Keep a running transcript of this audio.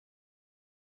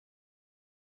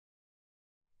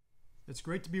It's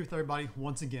great to be with everybody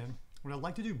once again. What I'd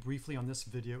like to do briefly on this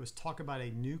video is talk about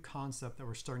a new concept that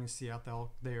we're starting to see out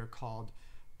there called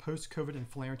post-COVID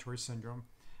inflammatory syndrome.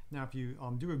 Now, if you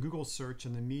do a Google search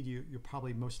in the media, you'll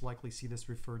probably most likely see this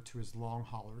referred to as long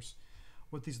haulers.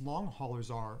 What these long haulers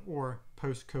are, or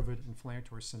post-COVID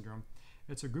inflammatory syndrome,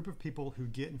 it's a group of people who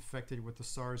get infected with the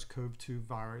SARS-CoV-2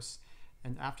 virus,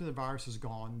 and after the virus is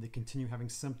gone, they continue having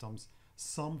symptoms,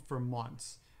 some for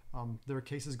months. There are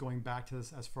cases going back to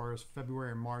this as far as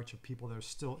February and March of people that are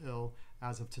still ill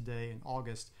as of today in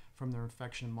August from their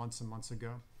infection months and months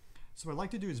ago. So what I'd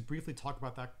like to do is briefly talk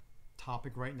about that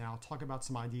topic right now, talk about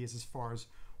some ideas as far as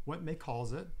what may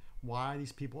cause it, why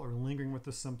these people are lingering with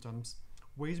the symptoms,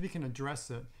 ways we can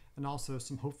address it, and also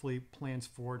some hopefully plans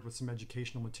forward with some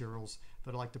educational materials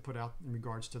that I'd like to put out in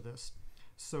regards to this.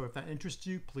 So if that interests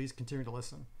you, please continue to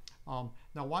listen.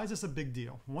 Now, why is this a big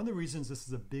deal? One of the reasons this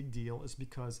is a big deal is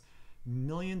because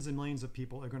millions and millions of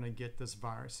people are going to get this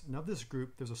virus. And of this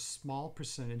group, there's a small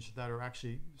percentage that are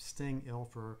actually staying ill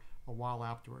for a while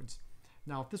afterwards.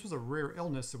 Now, if this was a rare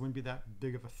illness, it wouldn't be that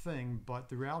big of a thing, but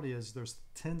the reality is there's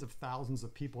tens of thousands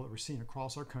of people that we're seeing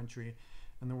across our country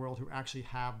and the world who actually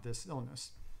have this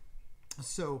illness.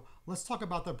 So let's talk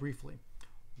about that briefly.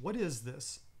 What is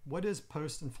this? What is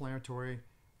post-inflammatory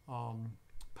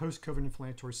post-COVID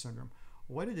inflammatory syndrome?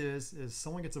 What it is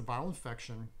someone gets a viral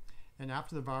infection, and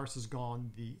after the virus is gone,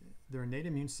 their innate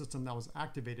immune system that was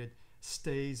activated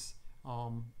stays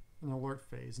in an alert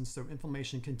phase, and so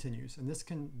inflammation continues. And this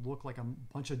can look like a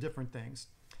bunch of different things.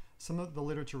 Some of the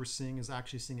literature we're seeing is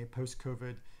actually seeing a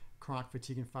post-COVID chronic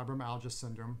fatigue and fibromyalgia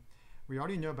syndrome. We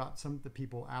already know about some of the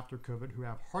people after COVID who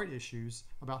have heart issues.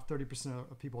 About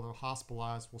 30% of people that are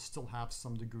hospitalized will still have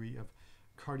some degree of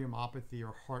cardiomyopathy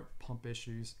or heart pump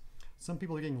issues. Some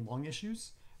people are getting lung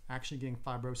issues, actually getting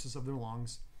fibrosis of their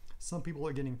lungs. Some people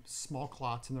are getting small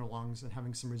clots in their lungs and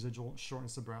having some residual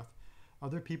shortness of breath.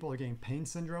 Other people are getting pain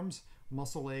syndromes,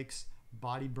 muscle aches,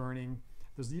 body burning.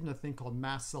 There's even a thing called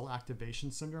mast cell activation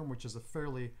syndrome, which is a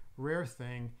fairly rare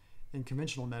thing in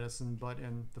conventional medicine, but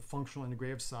in the functional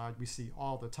integrative side, we see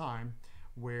all the time,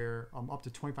 where up to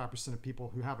 25% of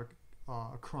people who have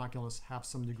a chronic illness have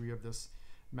some degree of this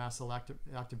mast cell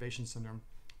activation syndrome.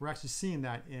 We're actually seeing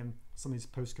that in some of these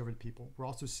post-COVID people. We're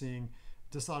also seeing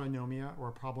dysautonomia, or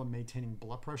a problem maintaining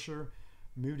blood pressure,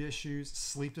 mood issues,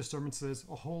 sleep disturbances,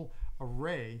 a whole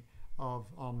array of,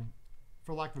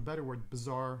 for lack of a better word,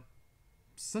 bizarre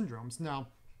syndromes. Now,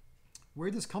 where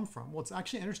did this come from? Well, it's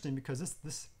actually interesting because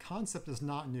this concept is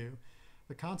not new.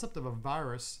 The concept of a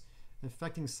virus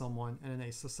infecting someone and in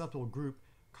a susceptible group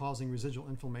causing residual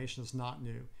inflammation is not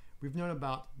new. We've known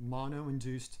about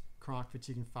mono-induced chronic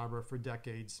fatigue and fibro for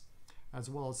decades, as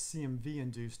well as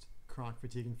CMV-induced chronic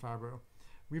fatigue and fibro.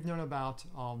 We've known about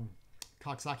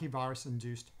Coxsackie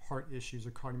virus-induced heart issues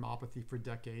or cardiomyopathy for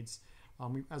decades.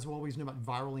 As well, we've known about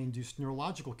virally induced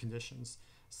neurological conditions,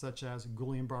 such as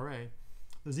Guillain-Barré.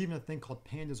 There's even a thing called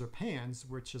pandas or PANS,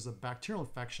 which is a bacterial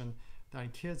infection that in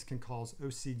kids can cause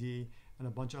OCD and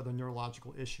a bunch of other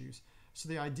neurological issues. So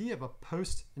the idea of a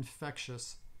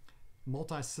post-infectious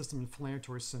multi-system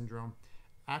inflammatory syndrome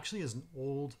actually is an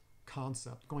old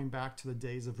concept, going back to the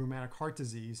days of rheumatic heart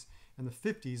disease in the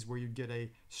 50s, where you'd get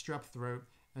a strep throat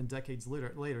and decades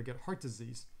later get heart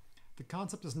disease. The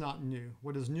concept is not new.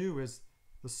 What is new is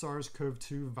the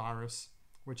SARS-CoV-2 virus,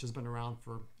 which has been around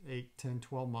for 8, 10,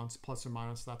 12 months, plus or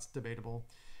minus, that's debatable,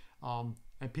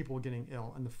 and people getting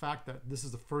ill. And the fact that this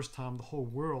is the first time the whole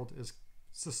world is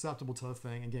susceptible to the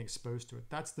thing and getting exposed to it,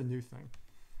 that's the new thing.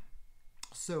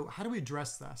 So how do we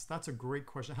address this? That's a great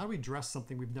question. How do we address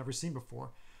something we've never seen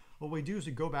before? What we do is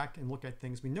we go back and look at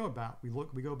things we know about.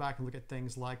 We go back and look at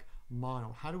things like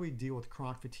mono. How do we deal with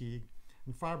chronic fatigue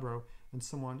and fibro in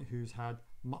someone who's had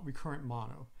recurrent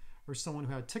mono, or someone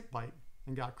who had tick bite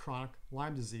and got chronic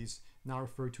Lyme disease, now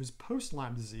referred to as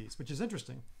post-Lyme disease, which is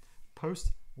interesting.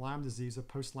 Post-Lyme disease or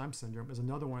post-Lyme syndrome is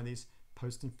another one of these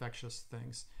post-infectious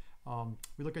things.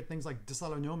 We look at things like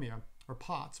dysautonomia or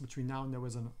POTS, which we now know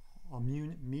is an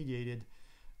immune-mediated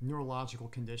neurological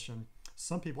condition.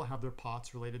 Some people have their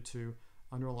POTS related to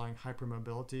underlying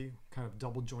hypermobility, kind of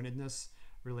double jointedness,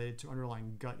 related to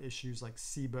underlying gut issues like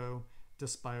SIBO,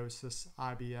 dysbiosis,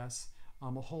 IBS,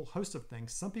 a whole host of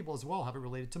things. Some people as well have it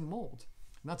related to mold.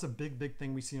 And that's a big, big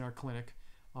thing we see in our clinic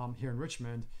here in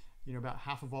Richmond. You know, about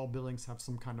half of all buildings have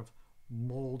some kind of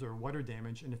mold or water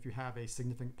damage. And if you have a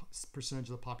significant percentage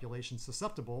of the population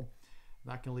susceptible,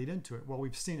 that can lead into it. Well,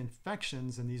 we've seen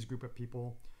infections in these group of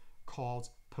people cause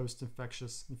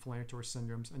post-infectious inflammatory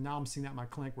syndromes. And now I'm seeing that in my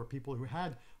clinic where people who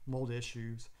had mold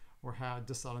issues or had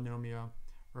dysautonomia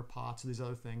or POTS or these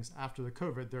other things, after the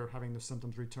COVID, they're having the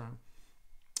symptoms return.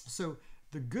 So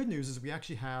The good news is we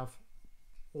actually have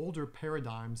older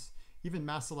paradigms, even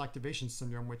mast cell activation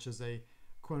syndrome, which is a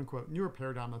quote-unquote newer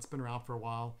paradigm that's been around for a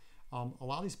while. A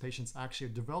lot of these patients actually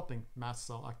are developing mast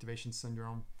cell activation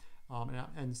syndrome.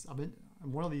 And I've been,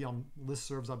 one of the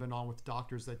listservs I've been on with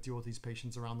doctors that deal with these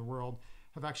patients around the world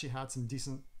have actually had some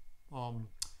decent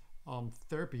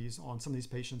therapies on some of these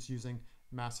patients using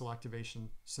mast cell activation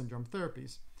syndrome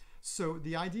therapies. So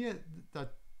the idea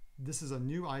that this is a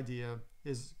new idea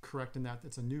is correct in that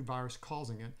it's a new virus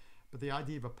causing it, but the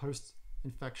idea of a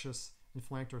post-infectious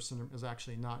inflammatory syndrome is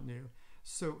actually not new.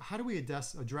 So how do we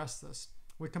address this?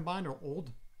 We combine our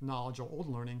old knowledge, our old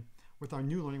learning, with our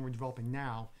new learning we're developing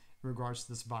now in regards to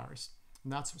this virus.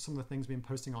 And that's some of the things we've been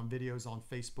posting on videos on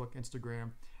Facebook,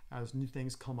 Instagram, as new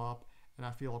things come up, and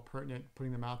I feel pertinent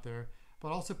putting them out there,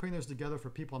 but also putting those together for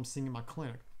people I'm seeing in my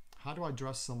clinic. How do I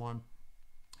address someone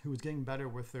who is getting better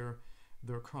with their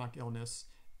chronic illness,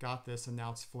 got this, and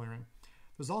now it's flaring?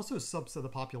 There's also a subset of the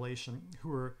population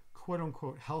who are quote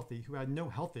unquote healthy, who had no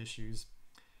health issues,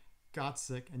 got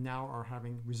sick, and now are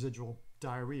having residual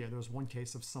diarrhea. There was one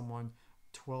case of someone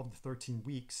 12 to 13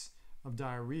 weeks of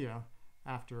diarrhea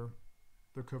after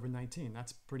their COVID-19.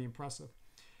 That's pretty impressive.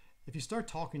 If you start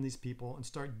talking to these people and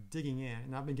start digging in,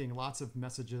 and I've been getting lots of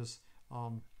messages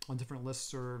on different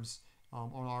listservs,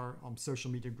 on our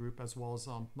social media group, as well as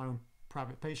my own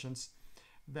private patients,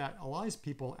 that a lot of these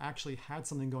people actually had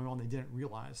something going on they didn't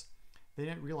realize. They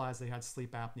didn't realize they had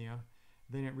sleep apnea.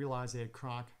 They didn't realize they had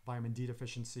chronic vitamin D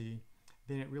deficiency.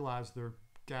 They didn't realize their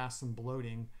gas and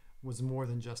bloating was more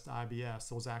than just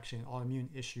IBS. It was actually an autoimmune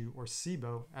issue, or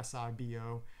SIBO,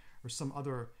 S-I-B-O, or some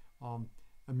other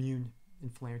immune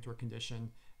inflammatory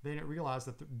condition. They didn't realize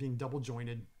that being double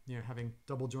jointed, having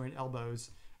double jointed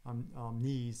elbows,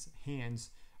 knees,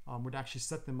 hands, would actually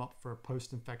set them up for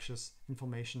post-infectious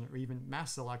inflammation or even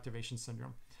mast cell activation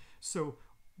syndrome. So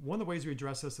one of the ways we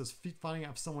address this is finding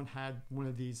out if someone had one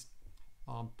of these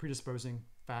predisposing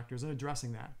factors and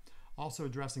addressing that. Also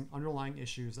addressing underlying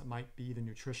issues that might be either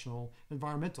nutritional,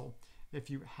 environmental. If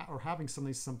you are having some of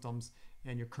these symptoms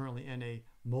and you're currently in a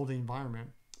moldy environment,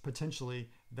 potentially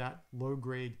that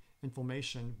low-grade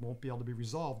inflammation won't be able to be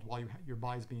resolved while your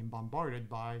body's being bombarded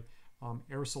by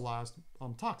aerosolized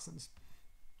toxins.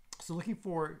 So looking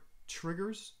for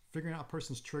triggers, figuring out a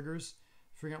person's triggers,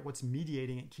 figuring out what's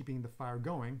mediating it, keeping the fire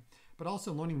going, but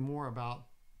also learning more about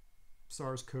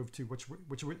SARS-CoV-2,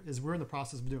 which is we're in the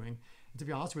process of doing. And to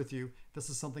be honest with you, this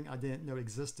is something I didn't know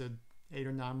existed 8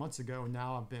 or 9 months ago, and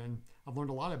now I've learned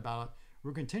a lot about it.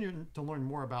 We're continuing to learn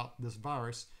more about this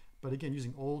virus, but again,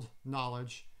 using old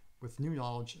knowledge with new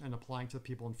knowledge and applying to the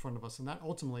people in front of us. And that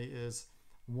ultimately is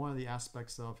one of the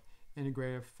aspects of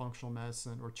integrative functional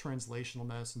medicine, or translational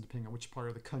medicine, depending on which part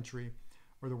of the country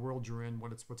or the world you're in,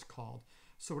 what's called.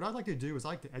 So what I'd like to do is I'd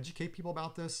like to educate people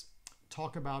about this,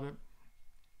 talk about it,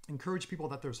 encourage people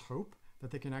that there's hope,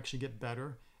 that they can actually get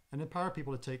better, and empower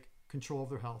people to take control of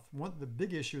their health. One of the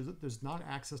big issues is that there's not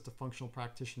access to functional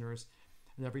practitioners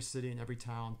in every city and every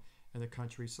town in the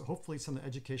country. So hopefully some of the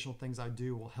educational things I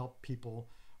do will help people,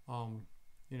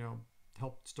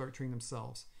 help start treating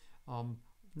themselves.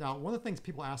 Now, one of the things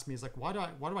people ask me is like, why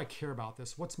do I care about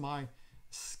this? What's my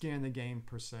skin in the game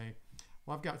per se?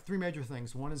 Well, I've got 3 major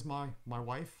things. One is my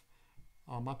wife,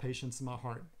 my patients, and my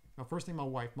heart. Now, first thing, my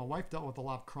wife. My wife dealt with a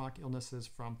lot of chronic illnesses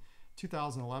from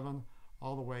 2011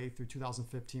 all the way through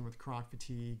 2015 with chronic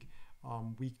fatigue,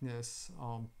 weakness,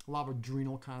 a lot of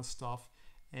adrenal kind of stuff.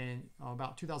 And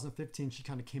about 2015, she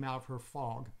kind of came out of her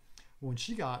fog. When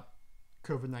she got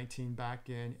COVID-19 back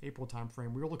in April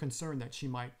timeframe, we were a little concerned that she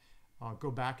might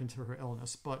go back into her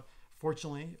illness. But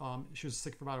fortunately, she was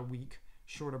sick for about a week,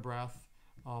 short of breath,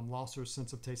 lost her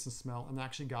sense of taste and smell, and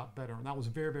actually got better. And that was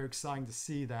very, very exciting to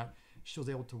see that she was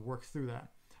able to work through that.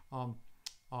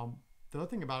 The other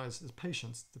thing about it is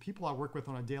patience. The people I work with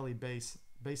on a daily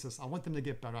basis, I want them to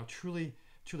get better. I truly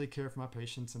care for my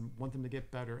patients and want them to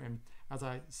get better. And as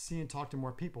I see and talk to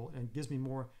more people, it gives me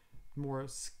more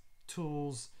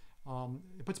tools.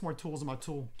 It puts more tools in my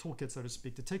toolkit, so to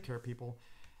speak, to take care of people.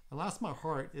 And last, my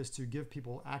heart is to give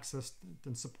people access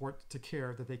and support to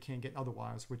care that they can't get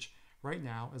otherwise, which right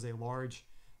now is a large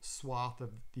swath of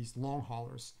these long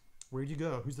haulers. Where do you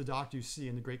go? Who's the doctor you see?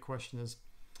 And the great question is,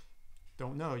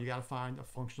 don't know. You got to find a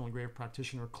functional integrative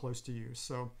practitioner close to you.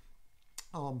 So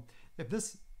if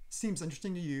this seems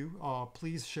interesting to you,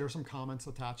 please share some comments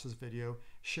attached to this video.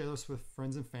 Share this with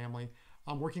friends and family.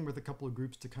 I'm working with a couple of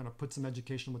groups to kind of put some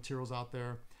educational materials out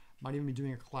there. Might even be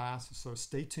doing a class, so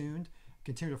stay tuned.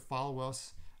 Continue to follow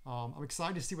us. I'm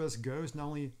excited to see where this goes, not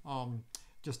only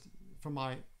just from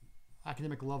my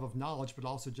academic love of knowledge, but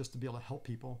also just to be able to help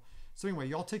people. So anyway,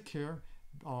 y'all take care.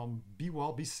 Be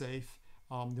well, be safe.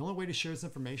 The only way to share this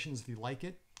information is if you like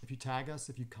it, if you tag us,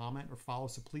 if you comment or follow.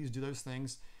 So please do those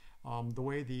things. The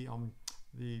way the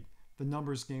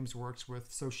numbers games works with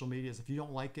social media is if you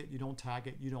don't like it, you don't tag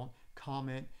it, you don't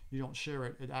comment, you don't share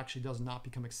it, it actually does not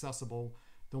become accessible.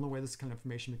 The only way this kind of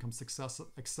information becomes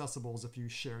accessible is if you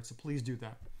share it. So please do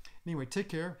that. Anyway, take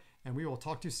care, and we will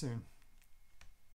talk to you soon.